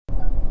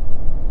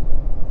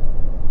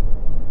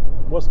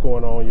What's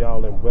going on,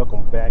 y'all, and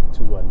welcome back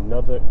to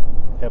another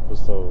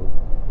episode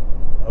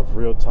of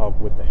Real Talk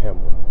with the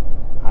Hammer.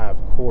 I, of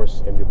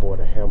course, am your boy,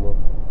 the Hammer,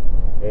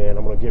 and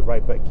I'm going to get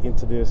right back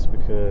into this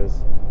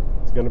because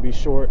it's going to be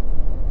short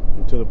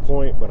and to the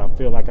point, but I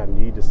feel like I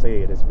need to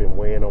say it. It's been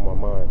weighing on my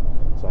mind,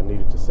 so I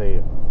needed to say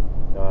it.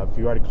 If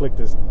you already clicked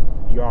this,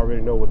 you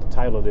already know what the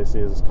title of this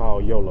is. It's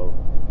called YOLO,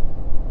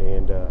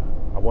 and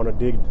I want to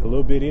dig a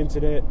little bit into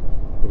that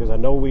because I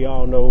know we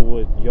all know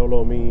what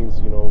YOLO means,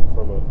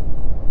 from a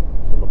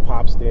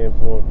pop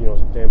standpoint,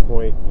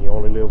 you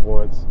only live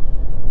once.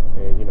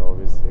 And,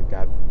 it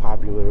got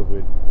popular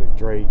with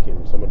Drake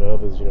and some of the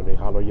others, they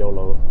holler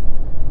YOLO.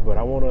 But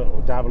I want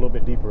to dive a little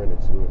bit deeper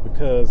into it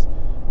because,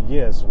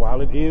 yes,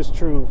 while it is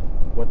true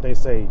what they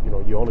say,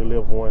 you only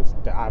live once,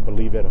 I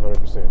believe that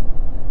 100%.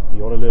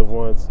 You only live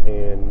once,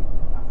 and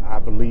I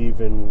believe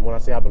in, when I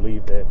say I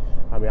believe that,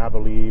 I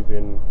believe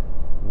in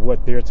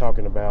what they're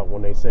talking about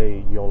when they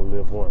say you only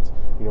live once.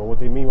 What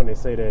they mean when they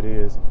say that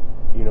is,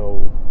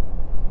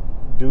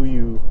 do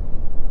you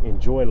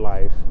enjoy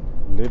life,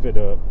 live it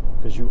up,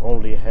 because you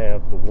only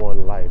have the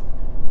one life.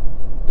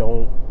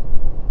 Don't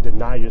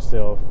deny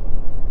yourself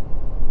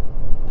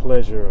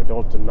pleasure, or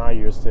don't deny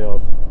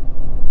yourself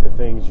the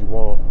things you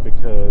want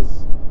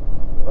because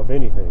of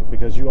anything,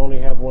 because you only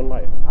have one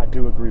life. I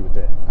do agree with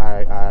that.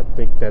 I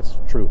think that's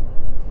true.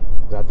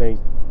 I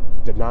think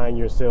denying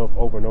yourself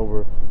over and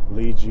over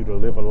leads you to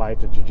live a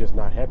life that you're just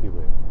not happy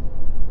with.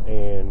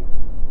 And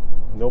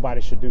nobody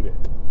should do that.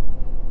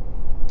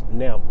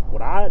 Now,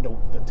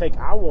 the take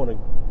I want to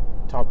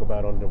talk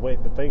about on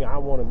the thing I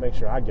want to make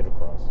sure I get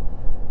across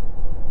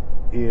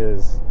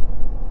is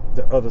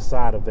the other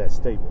side of that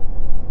statement.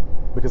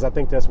 Because I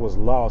think that's what's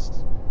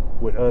lost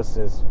with us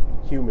as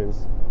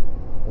humans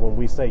when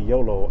we say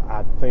YOLO.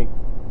 I think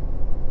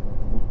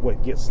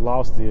what gets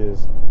lost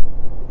is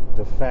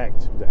the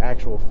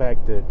actual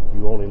fact that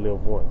you only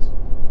live once.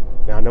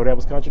 Now, I know that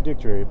was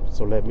contradictory,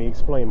 so let me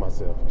explain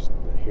myself.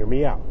 Hear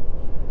me out.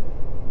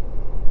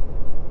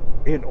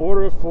 In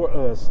order for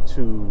us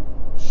to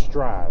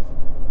strive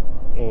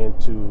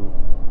and to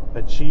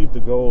achieve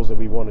the goals that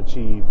we want to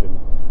achieve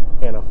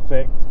and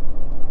affect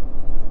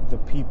the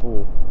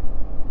people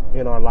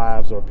in our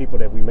lives or people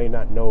that we may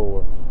not know,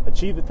 or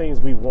achieve the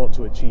things we want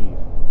to achieve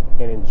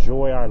and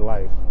enjoy our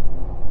life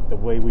the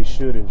way we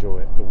should enjoy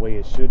it, the way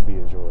it should be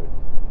enjoyed,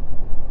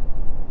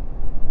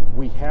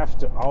 we have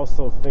to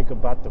also think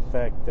about the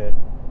fact that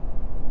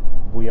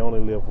we only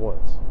live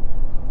once.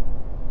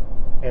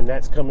 And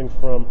that's coming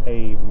from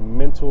a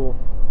mental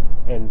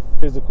and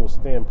physical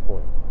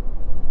standpoint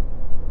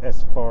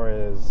as far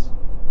as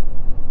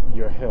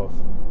your health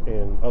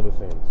and other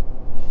things.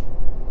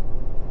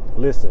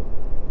 Listen,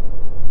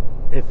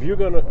 if you're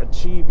going to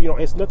achieve,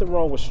 it's nothing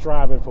wrong with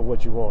striving for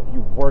what you want.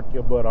 You work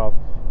your butt off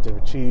to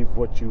achieve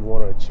what you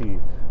want to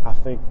achieve. I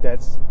think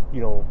that's,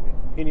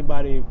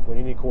 anybody with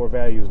any core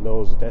values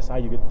knows that's how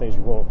you get the things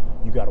you want.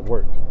 You got to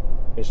work.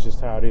 It's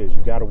just how it is.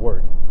 You got to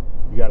work.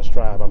 You got to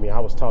strive. I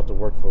was taught to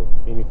work for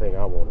anything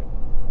I wanted.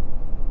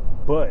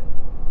 But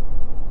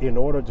in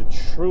order to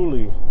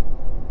truly,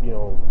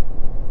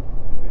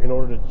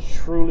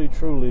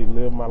 truly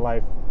live my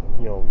life,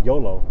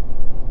 YOLO,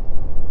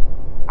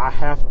 I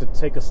have to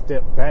take a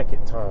step back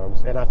at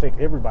times. And I think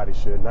everybody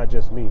should, not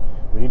just me.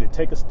 We need to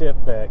take a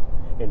step back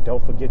and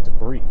don't forget to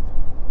breathe.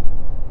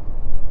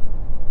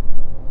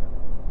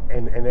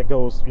 And that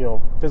goes,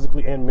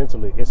 physically and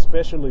mentally,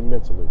 especially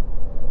mentally.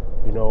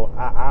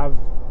 I've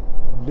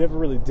never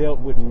really dealt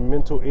with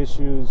mental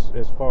issues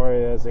as far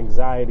as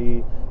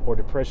anxiety or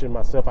depression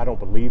myself. I don't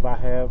believe I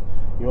have,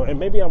 and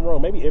maybe I'm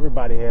wrong. Maybe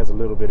everybody has a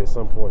little bit at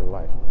some point in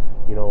life.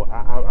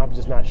 I'm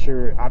just not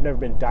sure. I've never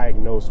been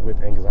diagnosed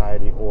with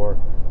anxiety or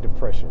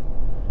depression,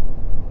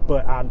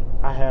 but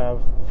I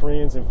have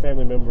friends and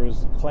family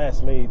members,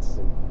 classmates,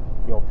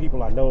 and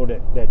people I know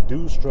that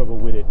do struggle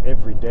with it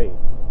every day.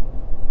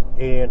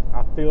 And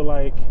I feel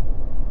like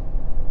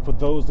for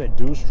those that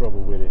do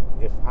struggle with it,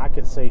 if I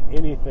could say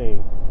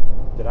anything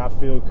that I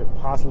feel could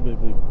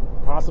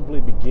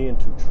possibly begin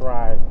to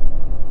try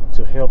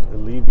to help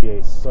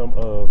alleviate some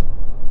of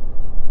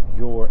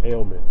your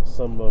ailment,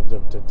 some of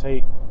them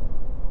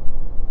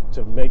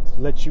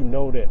let you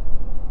know that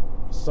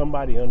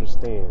somebody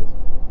understands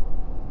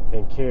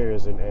and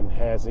cares and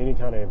has any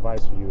kind of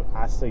advice for you,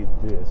 I say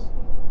this: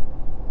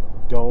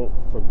 don't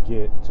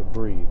forget to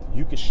breathe.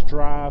 You can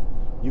strive,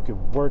 you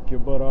can work your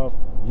butt off,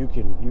 you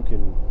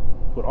can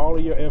put all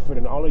of your effort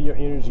and all of your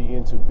energy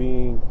into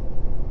being,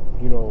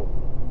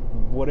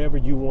 whatever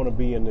you want to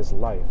be in this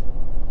life.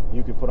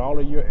 You can put all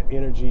of your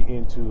energy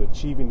into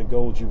achieving the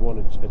goals you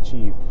want to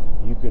achieve.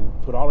 You can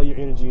put all of your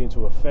energy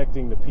into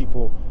affecting the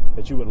people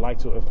that you would like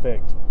to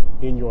affect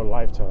in your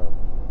lifetime.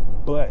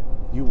 But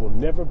you will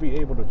never be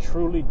able to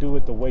truly do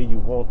it the way you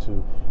want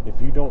to if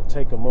you don't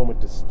take a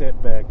moment to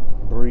step back,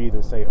 breathe,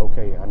 and say,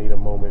 okay, I need a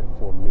moment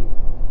for me.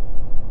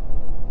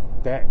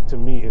 That, to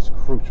me, is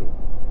crucial.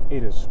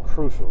 It is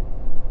crucial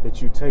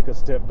that you take a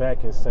step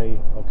back and say,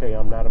 okay,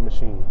 I'm not a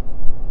machine.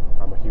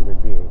 I'm a human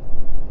being.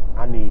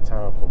 I need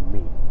time for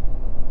me.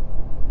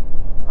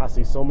 I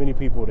see so many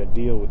people that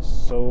deal with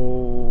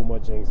so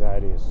much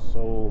anxiety and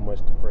so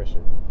much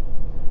depression.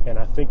 And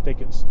I think they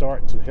could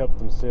start to help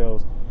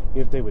themselves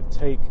if they would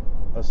take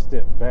a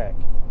step back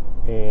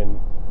and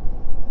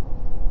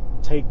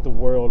take the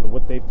world,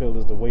 what they feel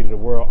is the weight of the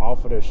world,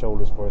 off of their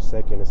shoulders for a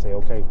second and say,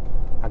 okay,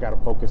 I got to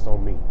focus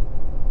on me.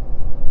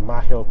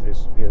 My health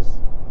is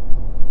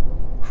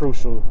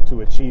crucial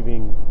to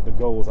achieving the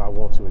goals I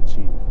want to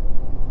achieve.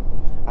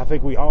 I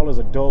think we all as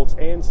adults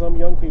and some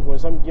young people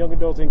and some young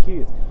adults and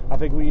kids, I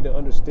think we need to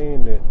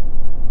understand that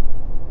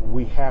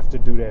we have to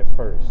do that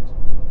first.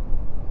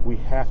 We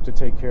have to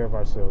take care of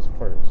ourselves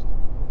first,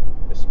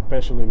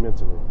 especially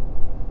mentally.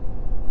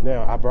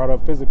 Now, I brought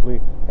up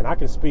physically, and I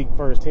can speak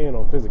firsthand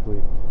on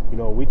physically. You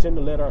know, we tend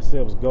to let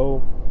ourselves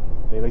go.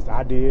 At least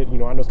I did. You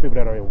know, I know some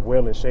people that are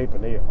well in shape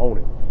and they own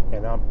it,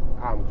 and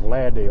I'm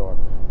glad they are,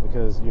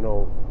 because, you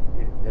know,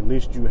 at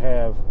least you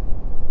have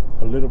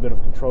a little bit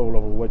of control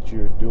over what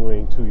you're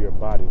doing to your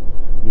body.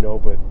 You know,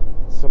 but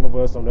some of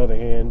us, on the other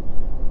hand,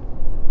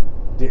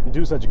 didn't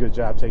do such a good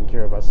job taking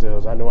care of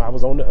ourselves. I know I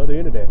was on the other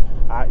end of that.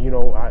 At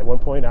one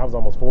point I was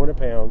almost 400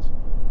 pounds.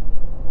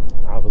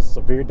 I was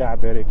severe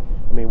diabetic.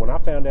 I mean, when I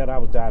found out I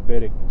was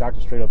diabetic, the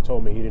doctor straight up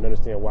told me he didn't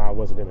understand why I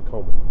wasn't in a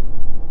coma,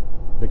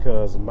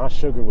 because my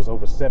sugar was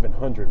over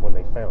 700 when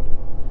they found it.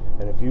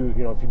 And if you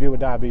deal with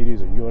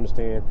diabetes, or you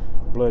understand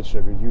blood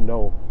sugar, you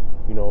know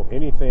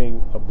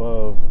anything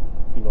above,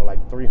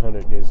 like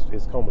 300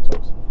 is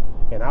comatose.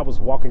 And I was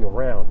walking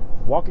around,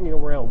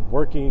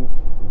 working,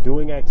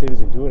 doing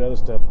activities and doing other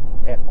stuff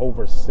at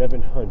over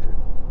 700.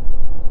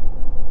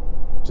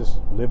 Just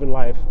living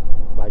life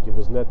like it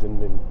was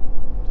nothing, and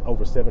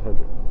over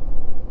 700.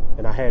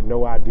 And I had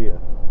no idea.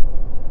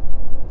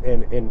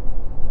 And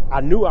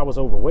I knew I was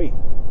overweight,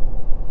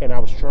 and I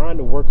was trying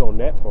to work on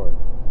that part.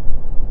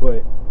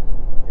 But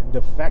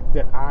the fact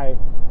that I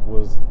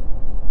was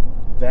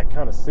that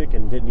kind of sick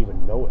and didn't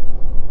even know it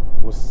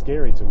was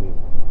scary to me.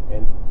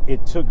 And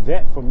it took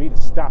that for me to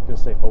stop and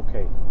say,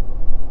 okay,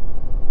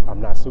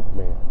 I'm not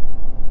Superman,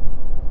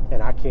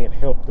 and I can't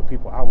help the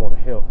people I want to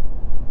help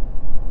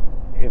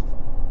if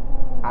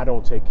I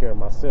don't take care of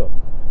myself.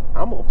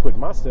 I'm going to put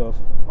myself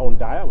on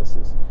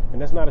dialysis.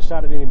 And that's not a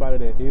shot at anybody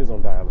that is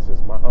on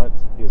dialysis. My aunt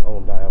is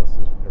on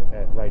dialysis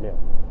right now.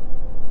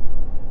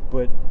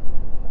 But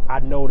I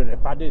know that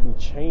if I didn't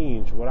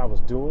change what I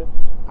was doing,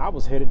 I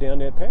was headed down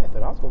that path,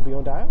 and I was going to be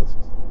on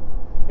dialysis.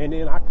 And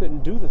then I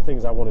couldn't do the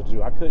things I wanted to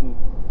do. I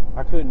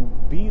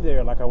couldn't be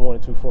there like I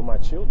wanted to for my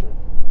children.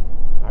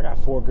 I got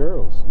 4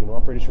 girls.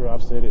 I'm pretty sure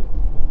I've said it,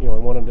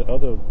 in one of the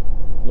other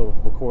little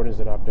recordings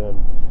that I've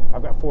done.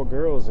 I've got 4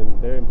 girls,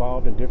 and they're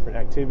involved in different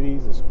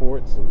activities and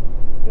sports, and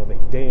they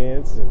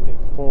dance and they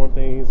perform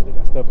things, and they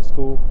got stuff at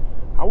school.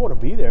 I want to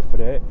be there for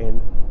that,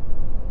 and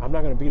I'm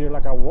not going to be there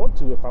like I want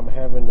to if I'm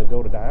having to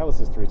go to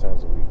dialysis 3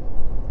 times a week.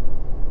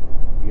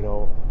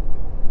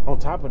 On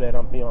top of that,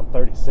 I'm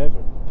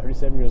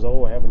 37 years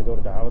old, having to go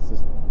to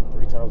dialysis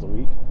 3 times a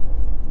week.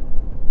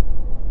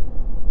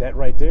 That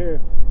right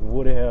there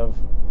would have,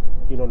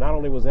 not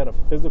only was that a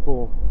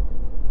physical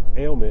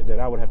ailment that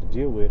I would have to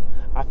deal with,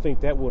 I think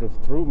that would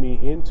have threw me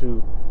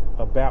into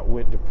a bout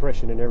with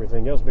depression and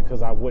everything else,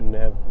 because I would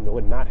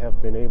not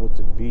have been able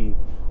to be,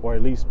 or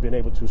at least been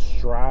able to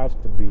strive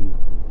to be,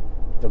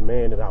 the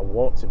man that I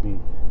want to be,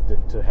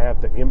 to have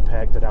the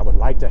impact that I would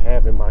like to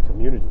have in my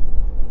community.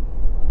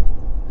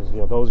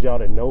 Because those of y'all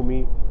that know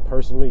me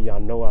personally, y'all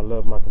know I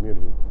love my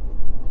community,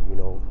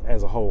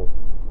 as a whole.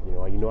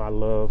 I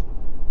love,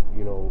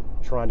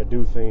 trying to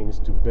do things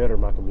to better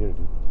my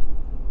community.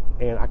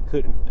 And I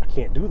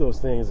can't do those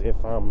things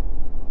if I'm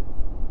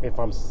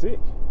sick.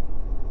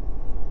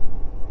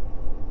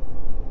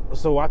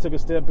 So I took a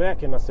step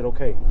back and I said,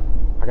 okay,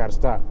 I got to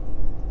stop,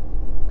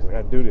 because I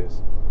got to do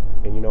this.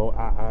 And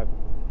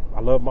I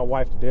love my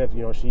wife to death.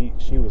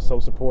 She was so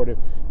supportive.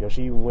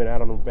 She even went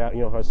out on about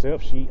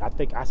herself. I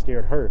think I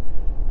scared her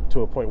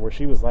to a point where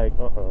she was like,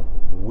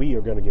 we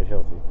are going to get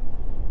healthy.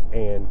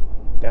 And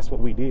that's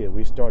what we did.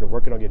 We started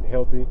working on getting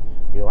healthy.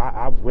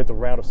 I went the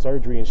route of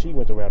surgery, and she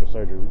went the route of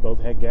surgery. We both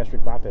had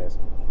gastric bypass.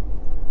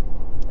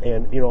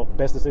 And,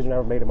 best decision I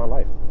ever made in my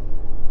life.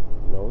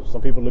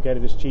 Some people look at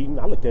it as cheating.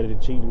 I looked at it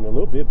as cheating a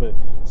little bit, but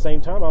at the same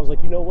time, I was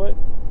like, you know what?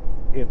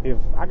 If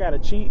I got to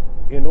cheat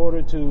in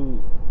order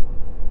to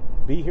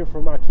be here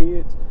for my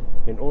kids,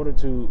 in order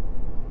to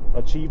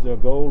achieve the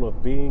goal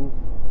of being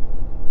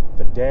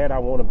the dad I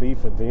want to be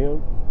for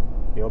them,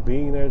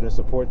 being there to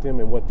support them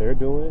in what they're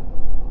doing,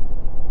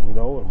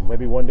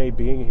 maybe one day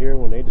being here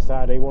when they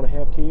decide they want to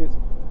have kids,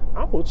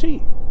 I'm going to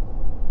cheat.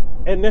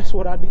 And that's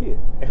what I did.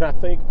 And I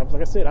think,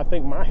 like I said, I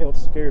think my health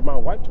scared my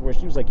wife to where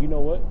she was like, you know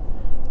what?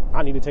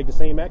 I need to take the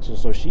same action.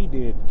 So she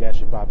did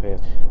gastric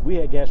bypass. We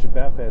had gastric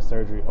bypass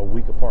surgery a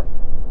week apart.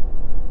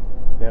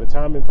 Now, the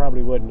timing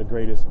probably wasn't the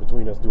greatest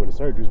between us doing the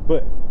surgeries,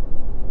 but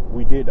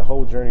we did the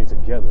whole journey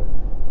together,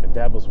 and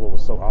that was what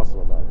was so awesome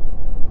about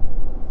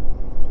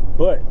it.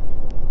 But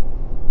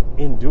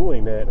in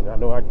doing that, and I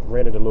know I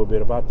ranted a little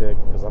bit about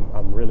that, because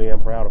I'm really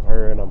proud of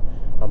her, and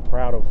I'm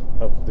proud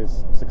of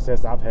this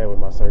success I've had with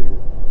my surgery.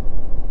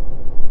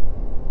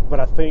 But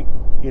I think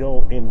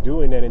in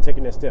doing that and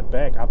taking that step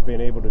back, I've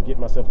been able to get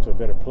myself to a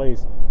better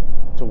place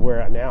to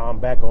where now I'm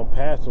back on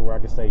path to where I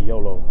can say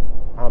YOLO.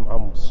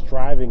 I'm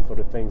striving for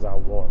the things I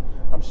want.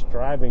 I'm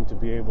striving to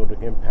be able to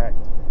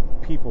impact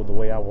people the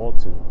way I want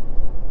to.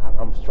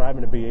 I'm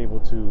striving to be able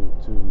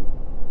to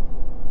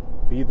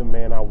be the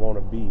man I want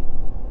to be,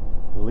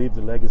 leave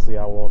the legacy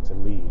I want to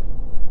leave.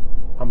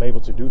 I'm able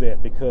to do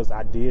that because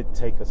I did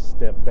take a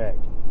step back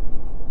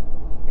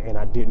and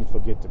I didn't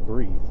forget to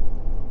breathe.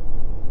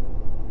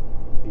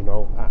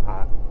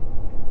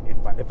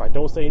 If I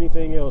don't say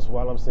anything else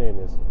while I'm saying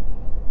this,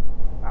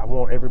 I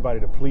want everybody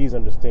to please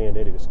understand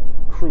that it is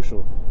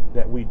crucial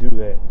that we do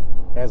that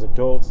as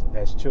adults,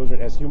 as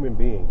children, as human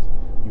beings.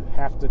 You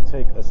have to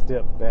take a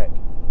step back.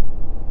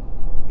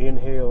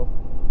 Inhale,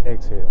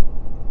 exhale,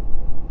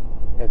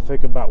 and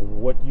think about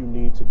what you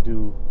need to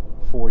do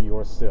for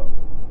yourself.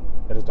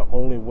 That is the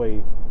only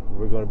way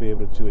we're going to be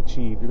able to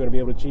achieve. You're going to be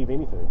able to achieve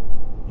anything.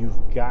 You've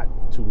got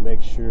to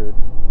make sure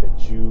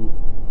that you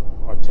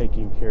are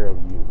taking care of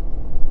you.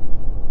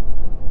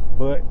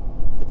 But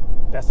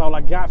that's all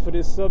I got for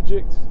this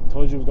subject. I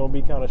told you it was going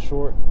to be kind of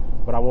short,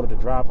 but I wanted to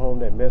drive home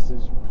that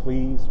message.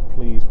 Please,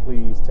 please,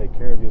 please take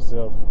care of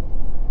yourself.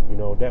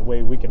 That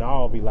way we can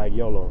all be like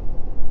YOLO.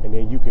 And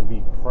then you can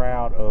be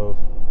proud of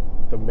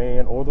the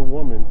man or the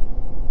woman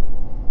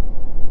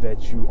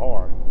that you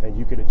are. And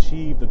you can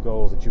achieve the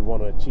goals that you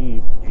want to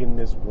achieve in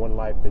this one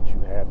life that you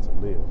have to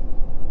live.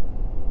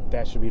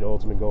 That should be the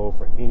ultimate goal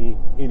for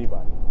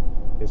anybody,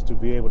 is to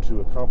be able to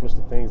accomplish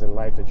the things in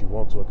life that you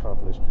want to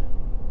accomplish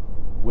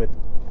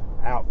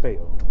without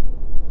fail.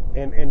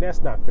 And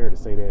that's not fair to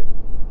say that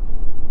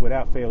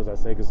without fail, as I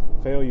say, because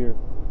failure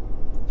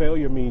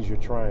means you're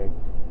trying.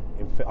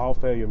 And all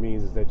failure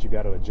means is that you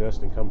got to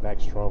adjust and come back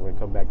stronger and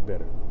come back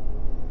better.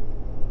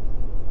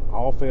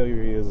 All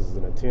failure is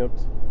an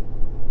attempt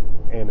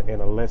and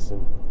a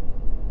lesson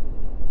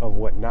of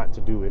what not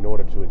to do in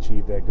order to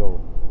achieve that goal.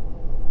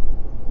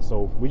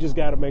 So we just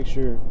got to make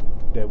sure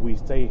that we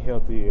stay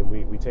healthy and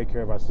we take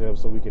care of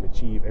ourselves so we can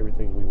achieve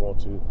everything we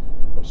want to,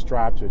 or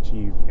strive to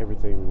achieve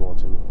everything we want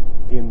to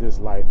in this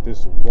life,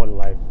 this one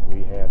life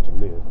we have to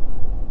live.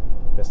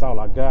 That's all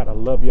I got. I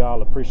love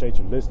y'all. Appreciate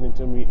you listening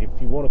to me. If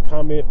you want to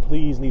comment,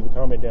 please leave a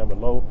comment down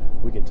below.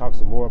 We can talk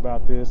some more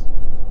about this.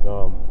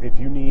 If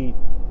you need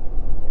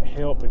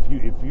help, if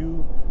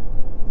you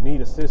need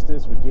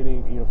assistance with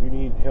getting, if you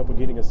need help with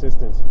getting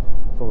assistance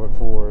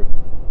for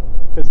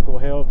physical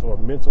health or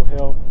mental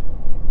health,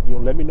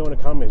 let me know in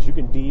the comments. You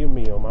can DM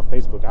me on my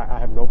Facebook. I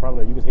have no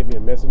problem. You can hit me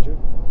a messenger,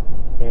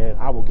 and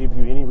I will give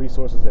you any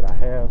resources that I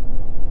have,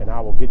 and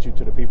I will get you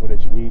to the people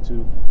that you need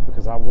to,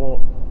 because I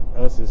want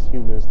us as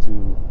humans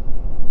to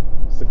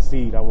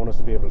succeed. I want us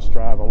to be able to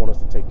strive. I want us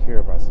to take care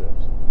of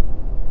ourselves.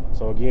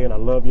 So again, I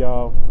love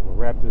y'all. We'll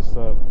wrap this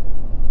up,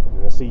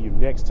 and I'll see you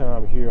next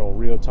time here on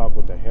Real Talk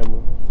with the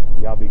Hammer.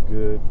 Y'all be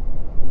good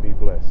and be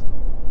blessed.